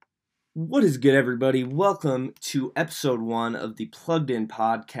What is good, everybody? Welcome to episode 1 of the Plugged In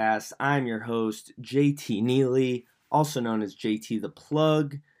podcast. I'm your host, JT Neely, also known as JT the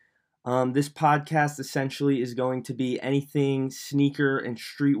Plug. This podcast essentially is going to be anything sneaker and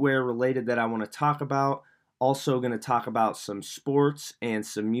streetwear related that I want to talk about. Also, going to talk about some sports and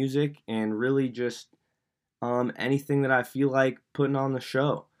some music, and really just anything that I feel like putting on the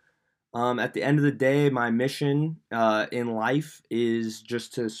show. At the end of the day, my mission in life is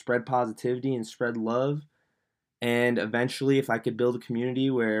just to spread positivity and spread love. And eventually, if I could build a community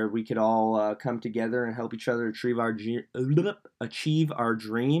where we could all come together and help each other achieve our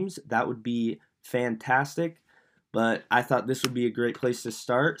dreams, that would be fantastic. But I thought this would be a great place to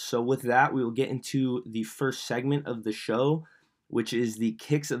start. So, with that, we will get into the first segment of the show, which is the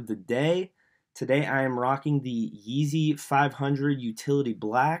kicks of the day. Today, I am rocking the Yeezy 500 Utility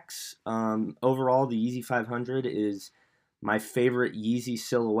Blacks. Overall, the Yeezy 500 is my favorite Yeezy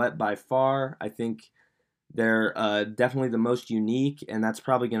silhouette by far. I think they're definitely the most unique, and that's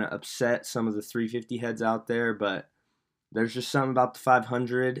probably going to upset some of the 350 heads out there, but there's just something about the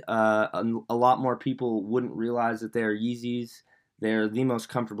 500. A lot more people wouldn't realize that they are Yeezys. They're the most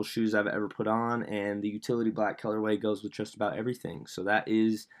comfortable shoes I've ever put on, and the utility black colorway goes with just about everything. So that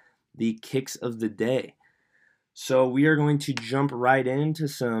is the kicks of the day. So we are going to jump right into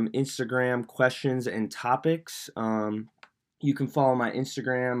some Instagram questions and topics. You can follow my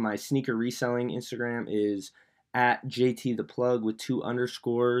Instagram. My sneaker reselling Instagram is at JT the Plug with 2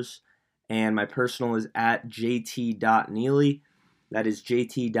 underscores. And my personal is at jt.neely. That is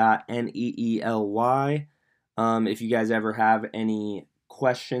jt.neely. If you guys ever have any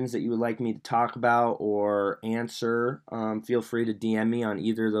questions that you would like me to talk about or answer, feel free to DM me on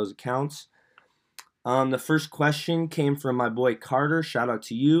either of those accounts. The first question came from my boy Carter. Shout out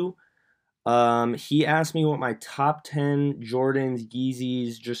to you. He asked me what my top 10 Jordans,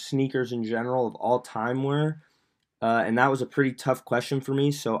 Yeezys, just sneakers in general of all time were. And that was a pretty tough question for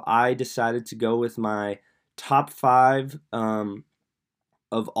me, so I decided to go with my top 5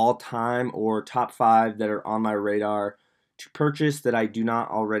 of all time, or top 5 that are on my radar to purchase that I do not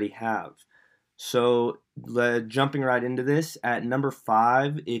already have. So, jumping right into this, at number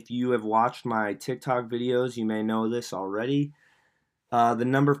 5, if you have watched my TikTok videos, you may know this already. The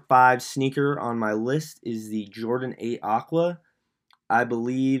number 5 sneaker on my list is the Jordan 8 Aqua. I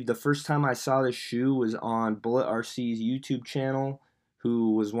believe the first time I saw this shoe was on Bullet RC's YouTube channel,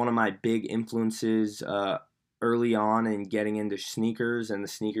 who was one of my big influences early on in getting into sneakers and the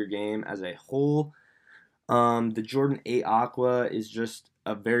sneaker game as a whole. The Jordan 8 Aqua is just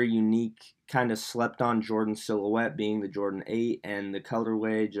a very unique, kind of slept on Jordan silhouette, being the Jordan 8, and the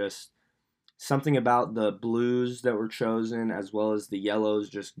colorway, just something about the blues that were chosen as well as the yellows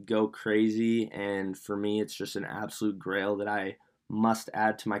just go crazy. And for me, it's just an absolute grail that I must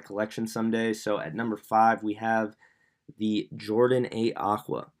add to my collection someday. So at number 5, we have the Jordan 8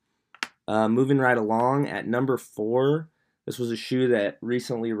 Aqua. Moving right along, at number 4, this was a shoe that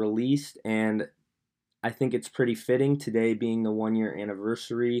recently released, and I think it's pretty fitting, today being the 1-year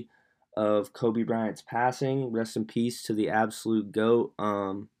anniversary of Kobe Bryant's passing. Rest in peace to the absolute GOAT,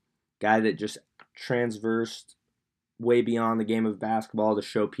 guy that just transversed way beyond the game of basketball to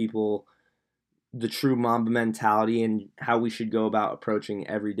show people the true Mamba mentality and how we should go about approaching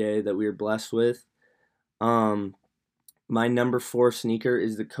every day that we are blessed with. Um, my number 4 sneaker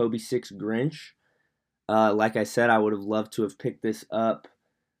is the Kobe 6 Grinch. Like I said, I would have loved to have picked this up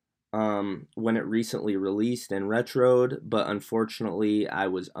when it recently released and retroed, but unfortunately I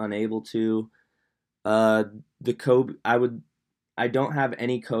was unable to. The Kobe, I don't have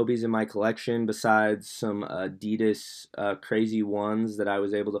any Kobe's in my collection besides some Adidas crazy ones that I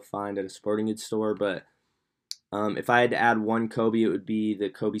was able to find at a sporting goods store. But if I had to add one Kobe, it would be the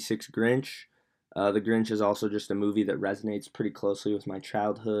Kobe 6 Grinch. The Grinch is also just a movie that resonates pretty closely with my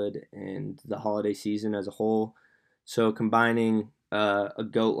childhood and the holiday season as a whole. So combining a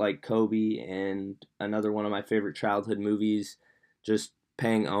GOAT like Kobe and another one of my favorite childhood movies, just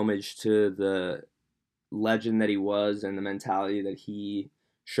paying homage to the legend that he was and the mentality that he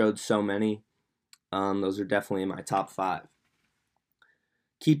showed so many. Those are definitely in my top 5.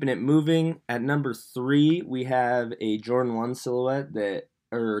 Keeping it moving, at number 3, we have a Jordan 1 silhouette that,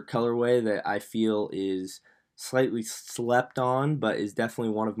 or colorway, that I feel is slightly slept on, but is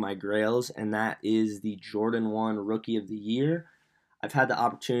definitely one of my grails, and that is the Jordan 1 Rookie of the Year. I've had the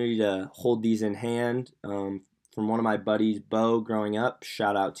opportunity to hold these in hand from one of my buddies, Bo, growing up.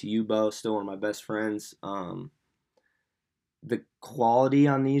 Shout out to you, Bo, still one of my best friends. The quality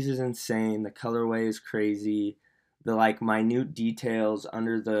on these is insane. The colorway is crazy. The minute details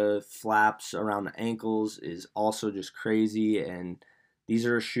under the flaps around the ankles is also just crazy, and these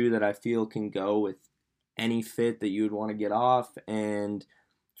are a shoe that I feel can go with any fit that you would want to get off, and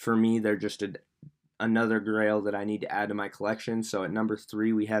for me, they're just another grail that I need to add to my collection. So at number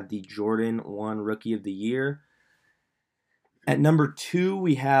 3, we have the Jordan 1 Rookie of the Year. At number 2,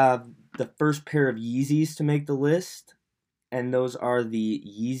 we have the first pair of Yeezys to make the list, and those are the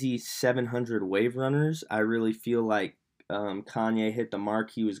Yeezy 700 Wave Runners. I really feel like Kanye hit the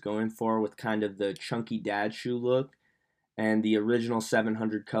mark he was going for with kind of the chunky dad shoe look, and the original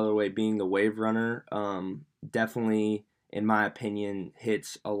 700 colorway being the Wave Runner. Definitely, in my opinion,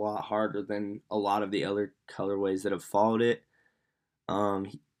 hits a lot harder than a lot of the other colorways that have followed it. Um,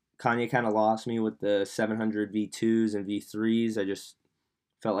 Kanye kind of lost me with the 700 V2s and V3s. I just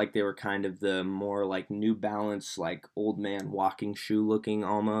felt like they were kind of the more like New Balance, like old man walking shoe looking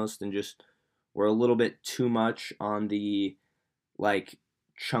almost, and just were a little bit too much on the like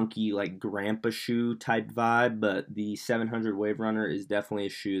chunky like grandpa shoe type vibe. But the 700 Wave Runner is definitely a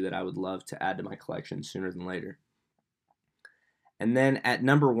shoe that I would love to add to my collection sooner than later. And then at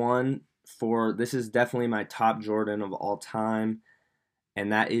number 1, for this is definitely my top Jordan of all time,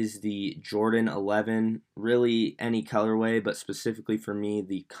 and that is the Jordan 11, really any colorway, but specifically for me,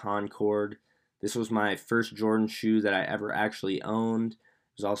 the Concord. This was my first Jordan shoe that I ever actually owned. It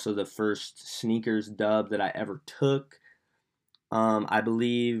was also the first sneakers dub that I ever took. I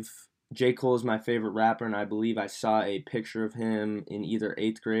believe J. Cole is my favorite rapper, and I believe I saw a picture of him in either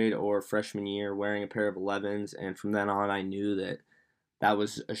 8th grade or freshman year wearing a pair of 11s, and from then on I knew that that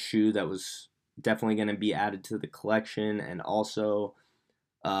was a shoe that was definitely going to be added to the collection, and also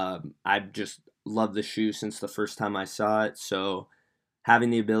I've just loved the shoe since the first time I saw it. So having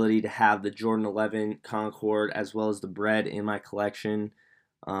the ability to have the Jordan 11 Concord as well as the Bread in my collection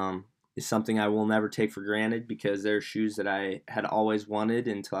is something I will never take for granted, because they're shoes that I had always wanted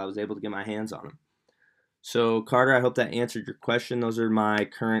until I was able to get my hands on them. So Carter, I hope that answered your question. Those are my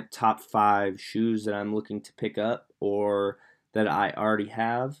current top 5 shoes that I'm looking to pick up or that I already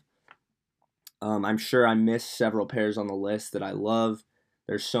have. I'm sure I missed several pairs on the list that I love.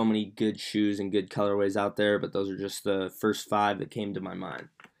 There's so many good shoes and good colorways out there, but those are just the first 5 that came to my mind.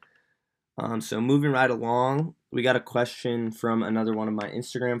 So moving right along, we got a question from another one of my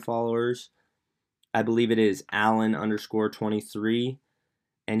Instagram followers. I believe it is Alan_23,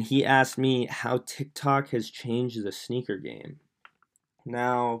 and he asked me how TikTok has changed the sneaker game.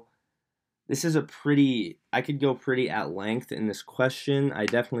 Now, this is I could go pretty at length in this question. I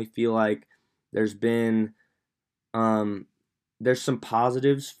definitely feel like there's been there's some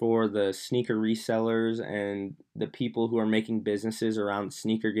positives for the sneaker resellers and the people who are making businesses around the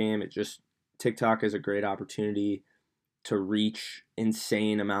sneaker game. TikTok is a great opportunity to reach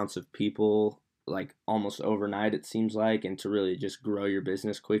insane amounts of people, like almost overnight it seems like, and to really just grow your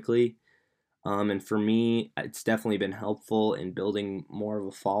business quickly. And for me, it's definitely been helpful in building more of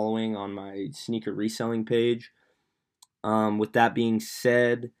a following on my sneaker reselling page. With that being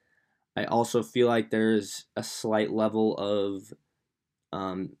said, I also feel like there's a slight level of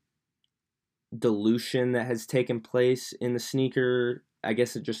dilution that has taken place in the sneaker, I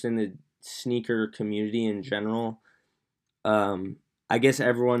guess just in the sneaker community in general. I guess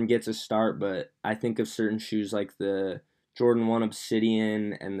everyone gets a start, but I think of certain shoes like the Jordan 1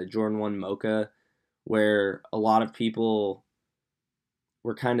 Obsidian and the Jordan 1 Mocha, where a lot of people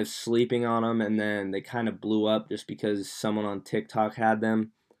were kind of sleeping on them, and then they kind of blew up just because someone on TikTok had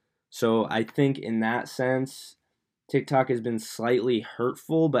them. So I think in that sense, TikTok has been slightly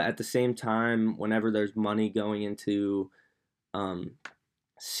hurtful, but at the same time, whenever there's money going into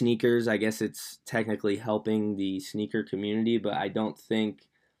sneakers, I guess it's technically helping the sneaker community, but I don't think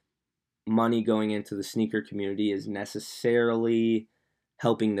money going into the sneaker community is necessarily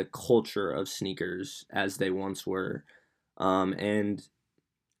helping the culture of sneakers as they once were. And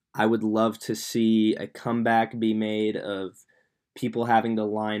I would love to see a comeback be made of people having to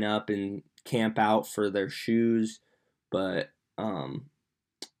line up and camp out for their shoes, but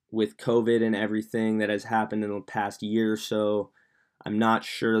with COVID and everything that has happened in the past year or so, I'm not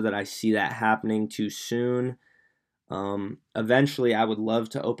sure that I see that happening too soon. Eventually, I would love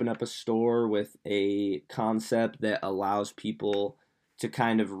to open up a store with a concept that allows people to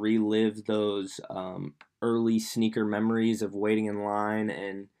kind of relive those early sneaker memories of waiting in line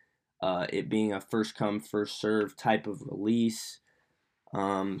and it being a first come, first serve type of release.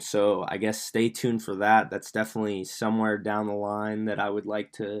 So I guess stay tuned for that. That's definitely somewhere down the line that I would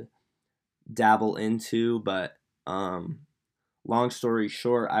like to dabble into. But long story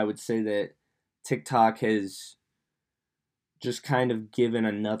short, I would say that TikTok has just kind of given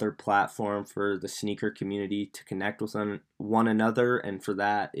another platform for the sneaker community to connect with one another, and for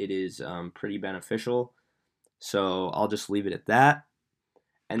that, it is pretty beneficial. So I'll just leave it at that.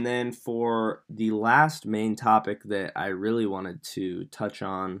 And then for the last main topic that I really wanted to touch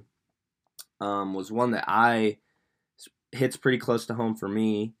on was one that I hits pretty close to home for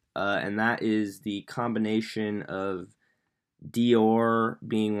me, and that is the combination of Dior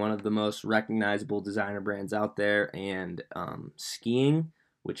being one of the most recognizable designer brands out there, and skiing,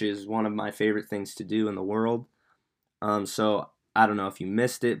 which is one of my favorite things to do in the world. So I don't know if you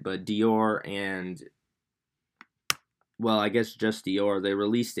missed it, but Dior and, well, I guess just Dior, they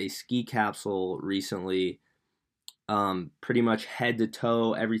released a ski capsule recently, pretty much head to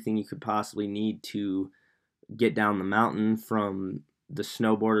toe, everything you could possibly need to get down the mountain, from the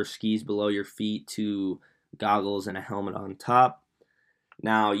snowboarder skis below your feet to goggles and a helmet on top.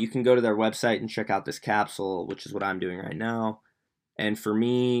 Now, you can go to their website and check out this capsule, which is what I'm doing right now. And for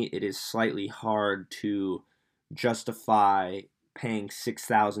me, it is slightly hard to justify paying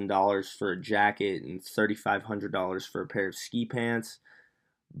 $6,000 for a jacket and $3,500 for a pair of ski pants.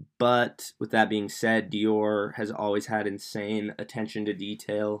 But with that being said, Dior has always had insane attention to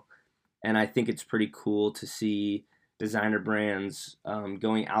detail, and I think it's pretty cool to see designer brands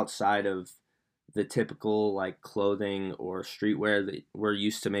going outside of the typical like clothing or streetwear that we're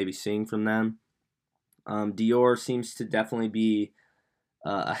used to maybe seeing from them. Dior seems to definitely be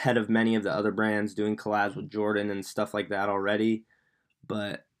ahead of many of the other brands, doing collabs with Jordan and stuff like that already.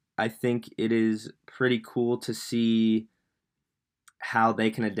 But I think it is pretty cool to see how they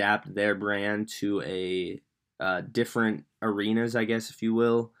can adapt their brand to a different arenas, I guess, if you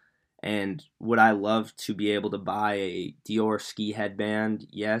will. And would I love to be able to buy a Dior ski headband?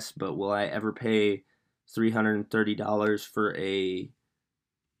 Yes, but will I ever pay $330 for a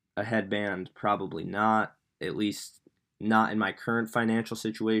headband? Probably not. At least not in my current financial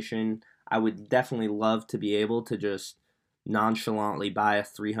situation. I would definitely love to be able to just nonchalantly buy a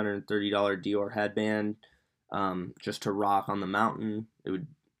 $330 Dior headband, just to rock on the mountain. It would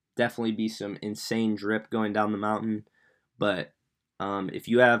definitely be some insane drip going down the mountain. But if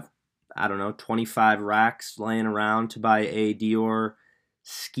you have, I don't know, 25 racks laying around to buy a Dior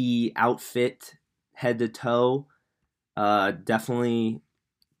ski outfit head to toe, definitely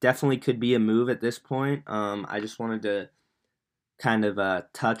could be a move at this point. I just wanted to kind of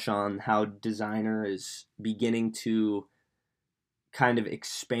touch on how designer is beginning to kind of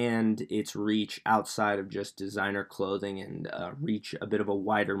expand its reach outside of just designer clothing, and reach a bit of a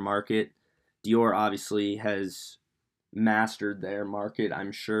wider market. Dior obviously has mastered their market,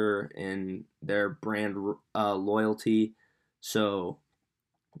 I'm sure, in their brand loyalty. So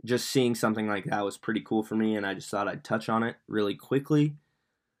just seeing something like that was pretty cool for me, and I just thought I'd touch on it really quickly.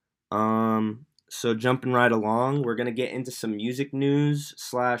 So jumping right along, we're gonna get into some music news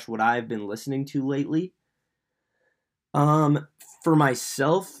slash what I've been listening to lately. Um, for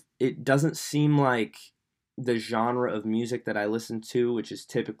myself, it doesn't seem like the genre of music that I listen to, which is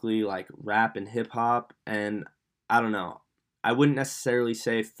typically like rap and hip hop, and I don't know. I wouldn't necessarily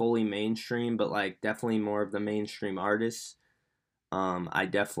say fully mainstream, but like definitely more of the mainstream artists. I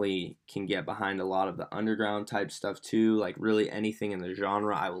definitely can get behind a lot of the underground type stuff too. Like really anything in the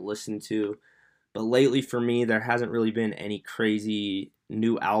genre I will listen to. But lately for me, there hasn't really been any crazy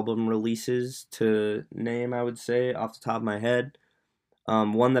new album releases to name, I would say, off the top of my head.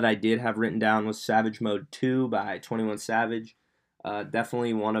 One that I did have written down was Savage Mode 2 by 21 Savage.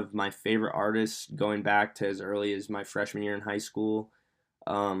 Definitely one of my favorite artists going back to as early as my freshman year in high school.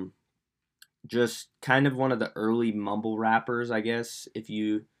 Um, just kind of one of the early mumble rappers, I guess, if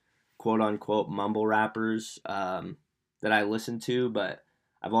you quote unquote mumble rappers, that I listen to. But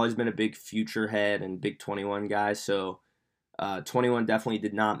I've always been a big Future head and big 21 guy, so 21 definitely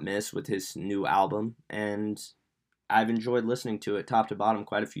did not miss with his new album, and I've enjoyed listening to it top to bottom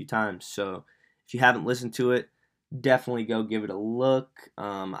quite a few times. So if you haven't listened to it, definitely go give it a look.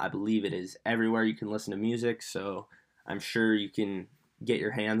 I believe it is everywhere you can listen to music, so I'm sure you can get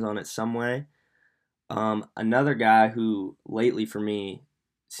your hands on it some way. Another guy who lately for me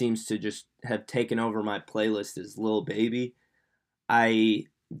seems to just have taken over my playlist is Lil Baby. I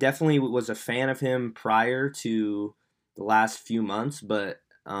definitely was a fan of him prior to the last few months, but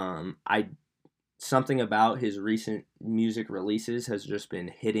I something about his recent music releases has just been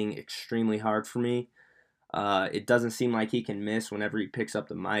hitting extremely hard for me. It doesn't seem like he can miss whenever he picks up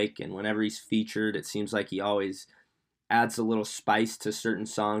the mic, and whenever he's featured, it seems like he always adds a little spice to certain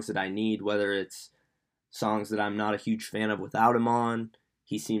songs that I need, whether it's songs that I'm not a huge fan of without him on.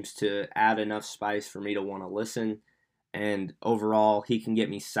 He seems to add enough spice for me to want to listen, and overall, he can get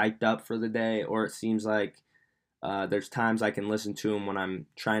me psyched up for the day, or it seems like there's times I can listen to him when I'm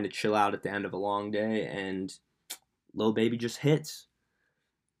trying to chill out at the end of a long day, and Lil Baby just hits.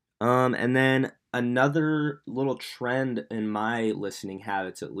 And then Another little trend in my listening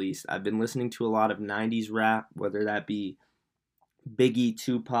habits, at least, I've been listening to a lot of 90s rap, whether that be Biggie,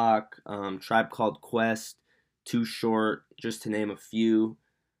 Tupac, Tribe Called Quest, Too Short, just to name a few.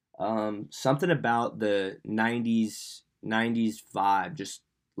 Something about the 90s vibe, just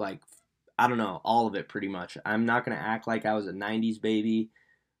like, I don't know, all of it pretty much. I'm not going to act like I was a 90s baby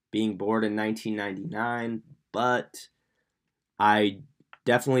being born in 1999, but I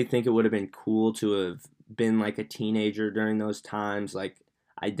definitely think it would have been cool to have been like a teenager during those times. Like,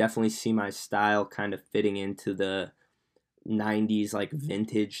 I definitely see my style kind of fitting into the 90s like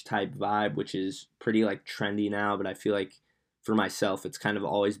vintage type vibe, which is pretty like trendy now, but I feel like for myself it's kind of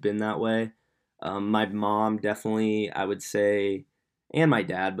always been that way. My mom definitely, I would say, and my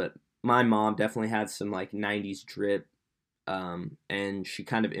dad, but my mom definitely had some like 90s drip, and she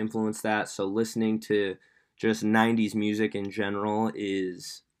kind of influenced that. So listening to just 90s music in general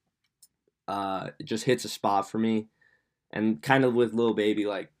is it just hits a spot for me. And kind of with Lil Baby,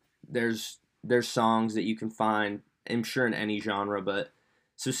 like there's songs that you can find, I'm sure in any genre, but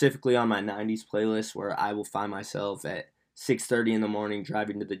specifically on my 90s playlist where I will find myself at 6:30 in the morning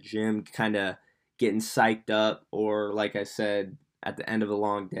driving to the gym, kind of getting psyched up, or like I said, at the end of a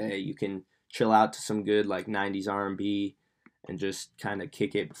long day, you can chill out to some good like 90s R&B and just kind of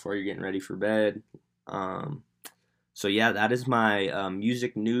kick it before you're getting ready for bed. Um, so yeah, that is my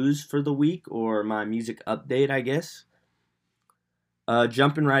music news for the week, or my music update, I guess.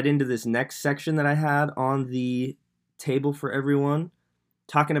 Jumping right into this next section that I had on the table for everyone,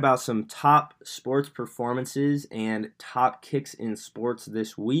 talking about some top sports performances and top kicks in sports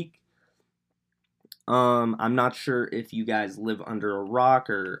this week. I'm not sure if you guys live under a rock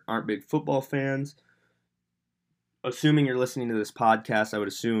or aren't big football fans. Assuming you're listening to this podcast, I would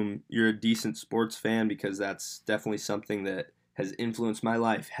assume you're a decent sports fan, because that's definitely something that has influenced my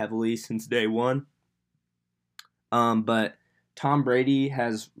life heavily since day one. But Tom Brady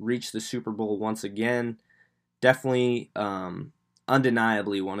has reached the Super Bowl once again. Definitely,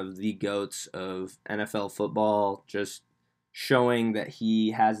 undeniably one of the GOATs of NFL football, just showing that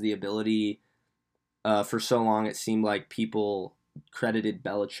he has the ability. For so long, it seemed like people credited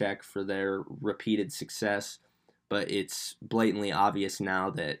Belichick for their repeated success, but it's blatantly obvious now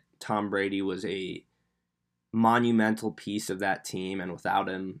that Tom Brady was a monumental piece of that team, and without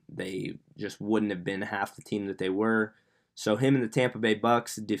him, they just wouldn't have been half the team that they were. So him and the Tampa Bay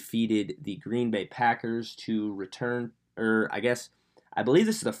Bucks defeated the Green Bay Packers to return, or I believe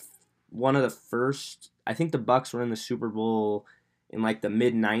this is one of the first. I think the Bucks were in the Super Bowl in like the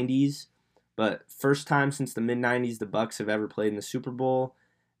mid '90s, but first time since the mid '90s the Bucks have ever played in the Super Bowl,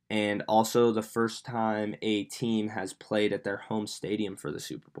 and also the first time a team has played at their home stadium for the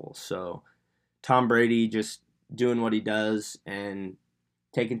Super Bowl. So Tom Brady just doing what he does and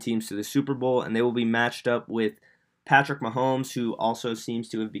taking teams to the Super Bowl, and they will be matched up with Patrick Mahomes, who also seems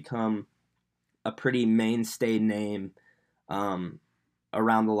to have become a pretty mainstay name um,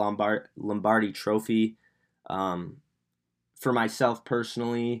 around the Lombardi Trophy. Um, for myself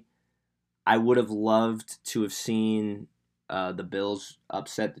personally, I would have loved to have seen the Bills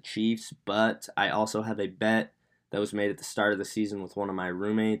upset the Chiefs, but I also have a bet that was made at the start of the season with one of my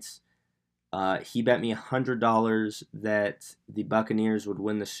roommates. He bet me $100 that the Buccaneers would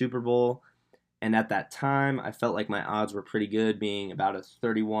win the Super Bowl, and at that time, I felt like my odds were pretty good, being about a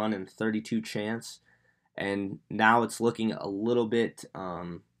 31 and 32 chance. And now it's looking a little bit, I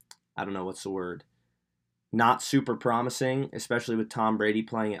don't know what's the word, not super promising, especially with Tom Brady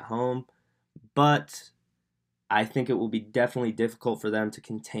playing at home. But I think it will be definitely difficult for them to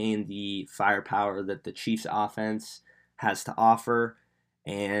contain the firepower that the Chiefs offense has to offer.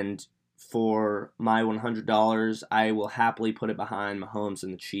 And for my $100, I will happily put it behind Mahomes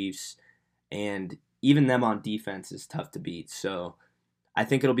and the Chiefs. And even them on defense is tough to beat. So I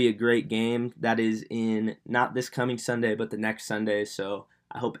think it'll be a great game. That is in not this coming Sunday, but the next Sunday. So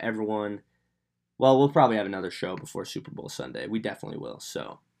I hope everyone, well, we'll probably have another show before Super Bowl Sunday. We definitely will.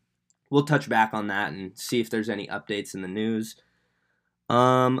 So we'll touch back on that and see if there's any updates in the news.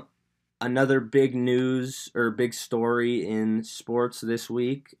 Um, Another big news or big story in sports this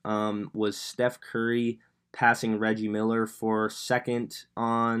week was Steph Curry passing Reggie Miller for second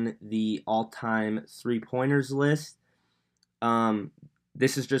on the all-time three-pointers list.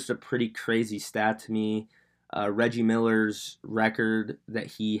 This is just a pretty crazy stat to me. Reggie Miller's record that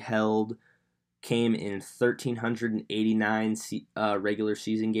he held came in 1,389 regular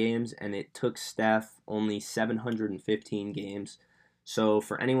season games, and it took Steph only 715 games. So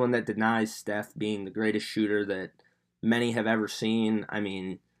for anyone that denies Steph being the greatest shooter that many have ever seen, I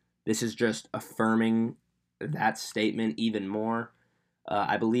mean, this is just affirming that statement even more.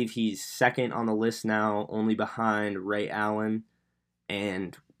 I believe he's second on the list now, only behind Ray Allen.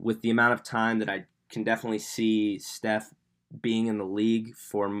 And with the amount of time that I can definitely see Steph being in the league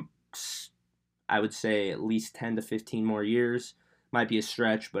for, I would say, at least 10 to 15 more years. Might be a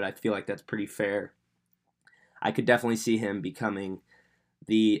stretch, but I feel like that's pretty fair. I could definitely see him becoming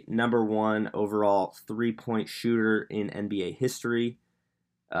the number one overall three-point shooter in NBA history.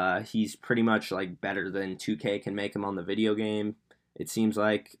 He's pretty much like better than 2K can make him on the video game. It seems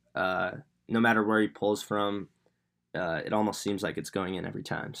like no matter where he pulls from, it almost seems like it's going in every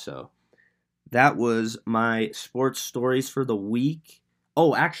time. So that was my sports stories for the week.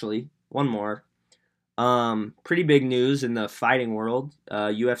 Oh, actually, one more. Pretty big news in the fighting world.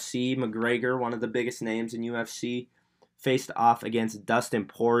 UFC, McGregor, one of the biggest names in UFC, faced off against Dustin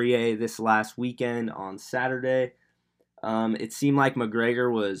Poirier this last weekend on Saturday. It seemed like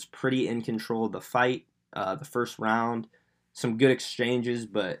McGregor was pretty in control of the fight, the first round. Some good exchanges,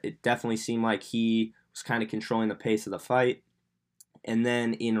 but it definitely seemed like he was kind of controlling the pace of the fight. And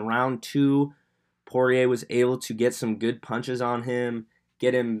then in round two, Poirier was able to get some good punches on him,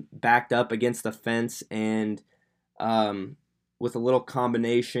 get him backed up against the fence, and with a little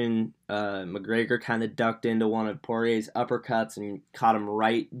combination, McGregor kind of ducked into one of Poirier's uppercuts and caught him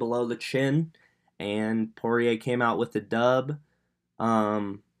right below the chin, and Poirier came out with the dub.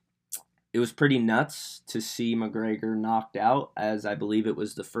 It was pretty nuts to see McGregor knocked out, as I believe it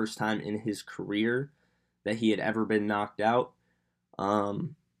was the first time in his career that he had ever been knocked out.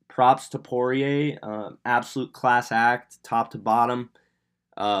 Props to Poirier, absolute class act, top to bottom.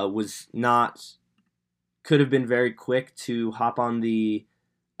 Could have been very quick to hop on the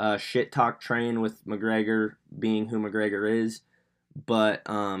shit talk train with McGregor being who McGregor is, but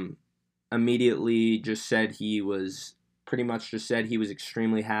immediately just said he was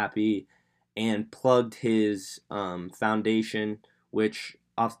extremely happy and plugged his foundation, which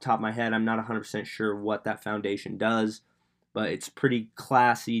off the top of my head, I'm not 100% sure what that foundation does, but it's pretty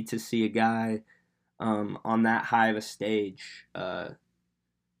classy to see a guy on that high of a stage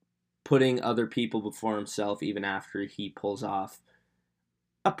putting other people before himself even after he pulls off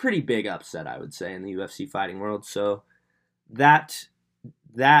a pretty big upset, I would say, in the UFC fighting world. So that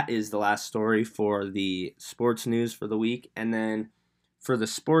is the last story for the sports news for the week. And then for the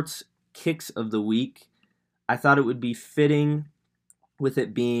sports kicks of the week, I thought it would be fitting, with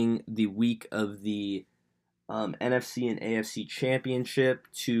it being the week of the NFC and AFC championship,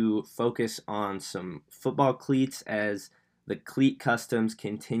 to focus on some football cleats, as the cleat customs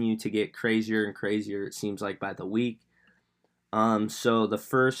continue to get crazier and crazier, it seems like, by the week. So the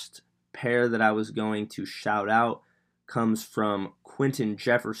first pair that I was going to shout out comes from Quentin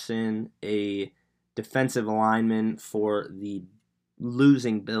Jefferson, a defensive lineman for the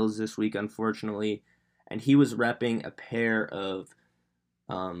losing Bills this week, unfortunately. And he was repping a pair of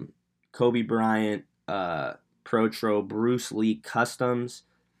Kobe Bryant Protro Bruce Lee customs.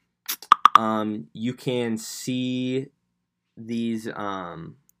 You can see these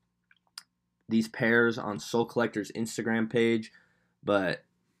pairs on Soul Collector's Instagram page, but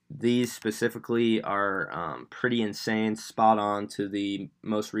these specifically are pretty insane, spot on to the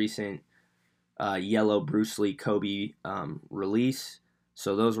most recent yellow Bruce Lee Kobe release.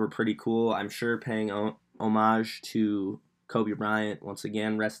 So those were pretty cool. I'm sure paying homage to Kobe Bryant. Once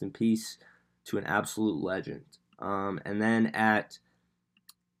again, rest in peace to an absolute legend. And then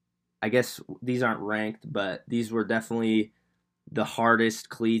I guess these aren't ranked, but these were definitely the hardest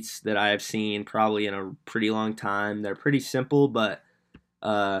cleats that I have seen probably in a pretty long time. They're pretty simple, but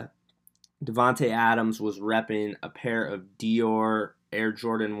Devontae Adams was repping a pair of Dior Air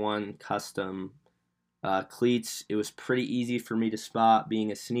Jordan 1 custom cleats. It was pretty easy for me to spot,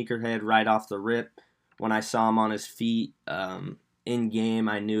 being a sneakerhead right off the rip. When I saw him on his feet in game,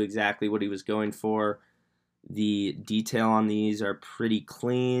 I knew exactly what he was going for. The detail on these are pretty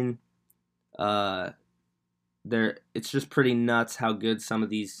clean. It's just pretty nuts how good some of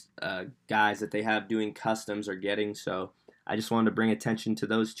these guys that they have doing customs are getting. So I just wanted to bring attention to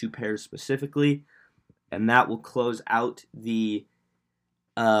those two pairs specifically, and that will close out the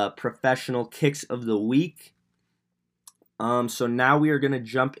professional kicks of the week. So now we are going to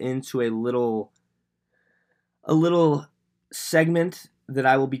jump into a little segment that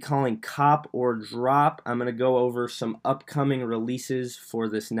I will be calling Cop or Drop. I'm going to go over some upcoming releases for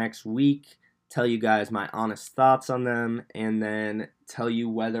this next week, tell you guys my honest thoughts on them, and then tell you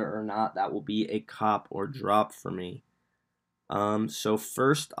whether or not that will be a cop or drop for me. So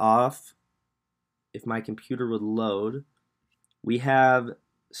first off, if my computer would load, we have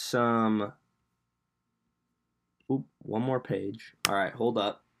some... Oop, one more page. All right, hold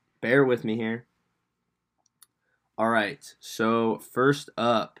up. Bear with me here. All right, so first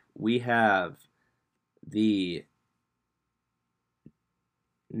up, we have the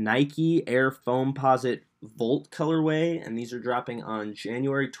Nike Air Foamposite Volt colorway, and these are dropping on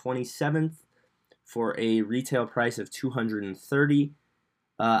January 27th for a retail price of $230.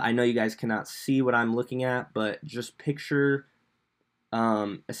 I know you guys cannot see what I'm looking at, but just picture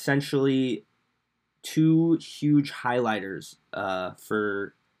essentially two huge highlighters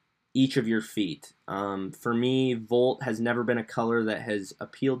for each of your feet. For me, Volt has never been a color that has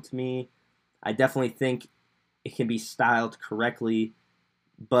appealed to me. I definitely think it can be styled correctly,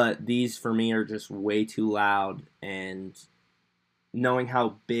 but these for me are just way too loud. And knowing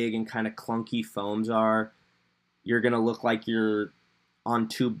how big and kind of clunky foams are, you're going to look like you're on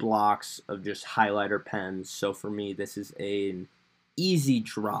two blocks of just highlighter pens. So for me, this is an easy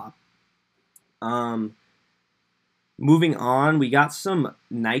drop. Moving on, we got some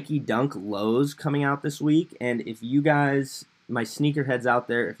Nike Dunk lows coming out this week, and if you guys, my sneakerheads out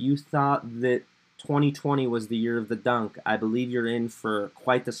there, if you thought that 2020 was the year of the Dunk, I believe you're in for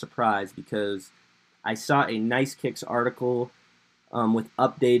quite the surprise, because I saw a Nice Kicks article with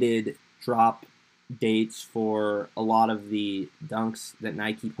updated drop dates for a lot of the Dunks that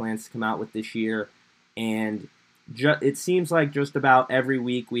Nike plans to come out with this year, and it seems like just about every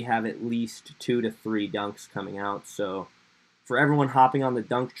week we have at least 2 to 3 Dunks coming out. So for everyone hopping on the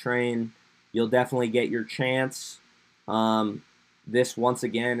Dunk train, you'll definitely get your chance. This, once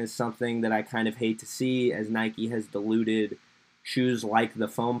again, is something that I kind of hate to see, as Nike has diluted shoes like the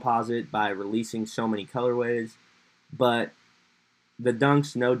Foamposite by releasing so many colorways. But the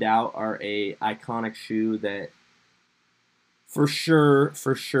Dunks, no doubt, are a iconic shoe that for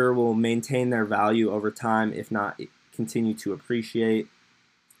sure will maintain their value over time, if not continue to appreciate.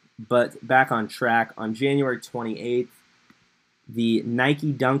 But back on track, on January 28th, the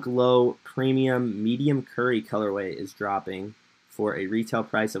Nike Dunk Low Premium Medium Curry colorway is dropping for a retail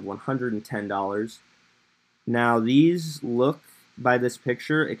price of $110. Now, these look, by this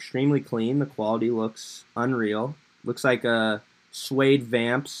picture, extremely clean. The quality looks unreal. Looks like a suede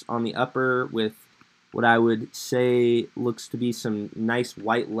vamps on the upper with what I would say looks to be some nice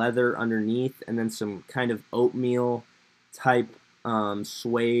white leather underneath, and then some kind of oatmeal type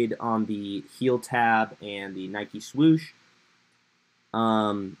suede on the heel tab and the Nike swoosh.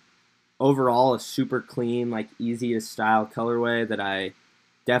 Overall, a super clean, like easy to style colorway that I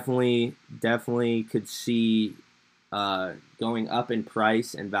definitely could see going up in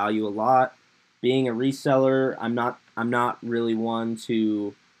price and value a lot. Being a reseller, I'm not really one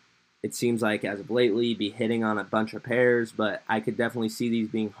to, it seems like as of lately, be hitting on a bunch of pairs, but I could definitely see these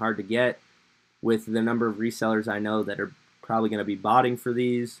being hard to get with the number of resellers I know that are probably going to be botting for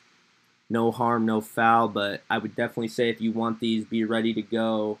these. No harm, no foul, but I would definitely say if you want these, be ready to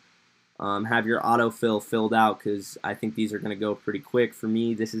go. Have your autofill filled out, because I think these are going to go pretty quick. For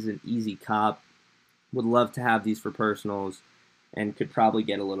me, this is an easy cop. Would love to have these for personals, and could probably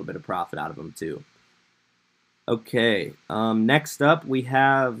get a little bit of profit out of them too. Okay, next up we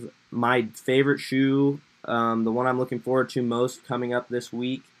have my favorite shoe, the one I'm looking forward to most coming up this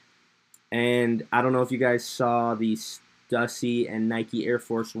week. And I don't know if you guys saw the Stussy and Nike Air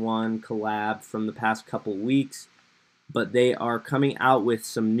Force One collab from the past couple weeks, but they are coming out with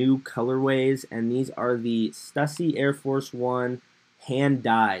some new colorways, and these are the Stussy Air Force One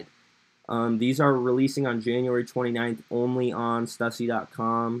hand-dyed. These are releasing on January 29th only on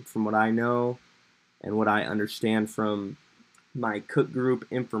Stussy.com, from what I know and what I understand from my Cook Group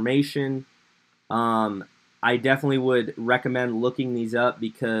information. I definitely would recommend looking these up,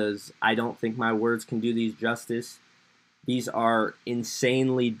 because I don't think my words can do these justice. These are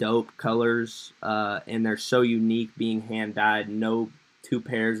insanely dope colors, and they're so unique being hand-dyed. No two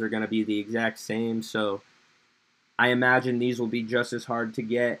pairs are going to be the exact same, so I imagine these will be just as hard to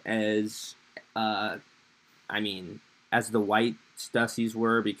get as, as the white Stussies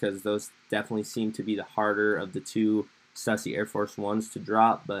were, because those definitely seem to be the harder of the two Stussy Air Force Ones to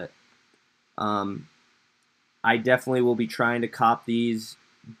drop. But I definitely will be trying to cop these,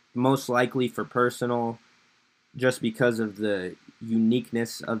 most likely for personal, just because of the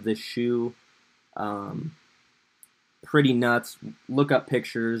uniqueness of this shoe. Pretty nuts. Look up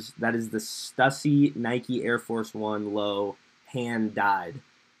pictures. That is the Stussy Nike Air Force One Low hand-dyed.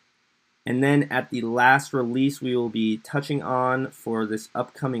 And then at the last release we will be touching on for this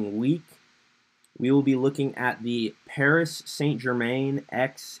upcoming week, we will be looking at the Paris Saint-Germain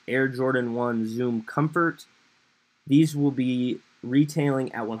X Air Jordan 1 Zoom Comfort. These will be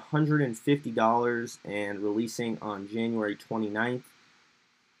retailing at $150 and releasing on January 29th.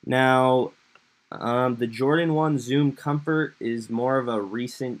 Now, the Jordan 1 Zoom Comfort is more of a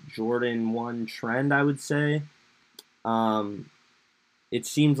recent Jordan 1 trend, I would say. Um, it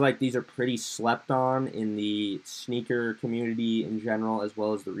seems like these are pretty slept on in the sneaker community in general, as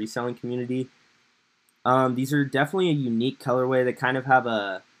well as the reselling community. These are definitely a unique colorway. They kind of have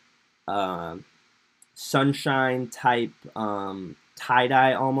a uh, sunshine type tie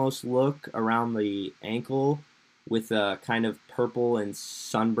dye almost look around the ankle with a kind of purple and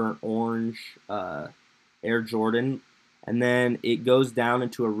sunburnt orange Air Jordan. And then it goes down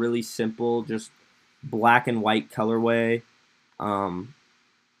into a really simple, just black and white colorway. Um,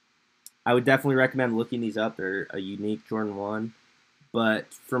 I would definitely recommend looking these up. They're a unique Jordan 1.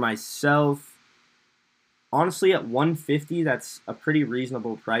 But for myself, honestly, at 150, that's a pretty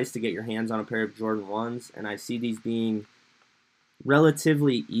reasonable price to get your hands on a pair of Jordan 1s. And I see these being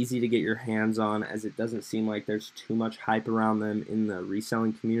relatively easy to get your hands on, as it doesn't seem like there's too much hype around them in the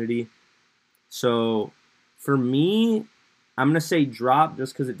reselling community. So for me, I'm going to say drop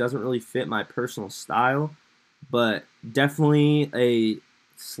just because it doesn't really fit my personal style, but definitely a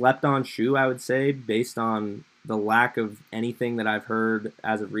slept on shoe, I would say, based on the lack of anything that I've heard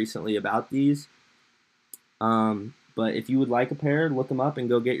as of recently about these. But if you would like a pair, look them up and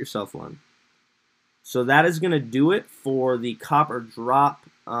go get yourself one. So that is going to do it for the cop or drop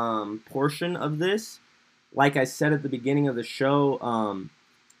portion of this. Like I said at the beginning of the show,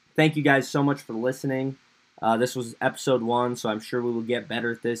 thank you guys so much for listening. This was episode 1, so I'm sure we will get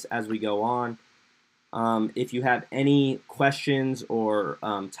better at this as we go on. If you have any questions or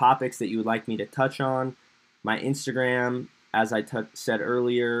topics that you would like me to touch on, my Instagram, as I said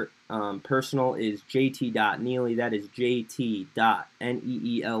earlier, personal is jt.neely. That is jt.neely.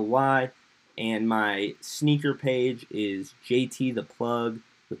 And my sneaker page is JT the Plug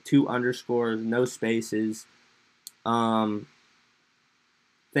with 2 underscores, no spaces. Thanks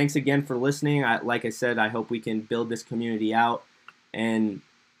again for listening. Like I said, I hope we can build this community out and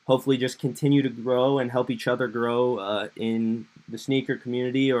hopefully just continue to grow and help each other grow in the sneaker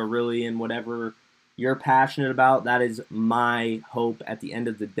community, or really in whatever you're passionate about. That is my hope at the end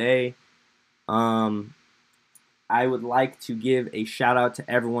of the day. I would like to give a shout out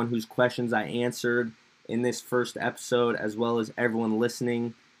to everyone whose questions I answered in this first episode, as well as everyone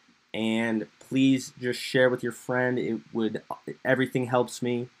listening. And please just share with your friend. Everything helps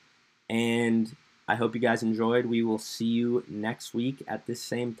me. And I hope you guys enjoyed. We will see you next week at this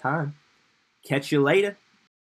same time. Catch you later.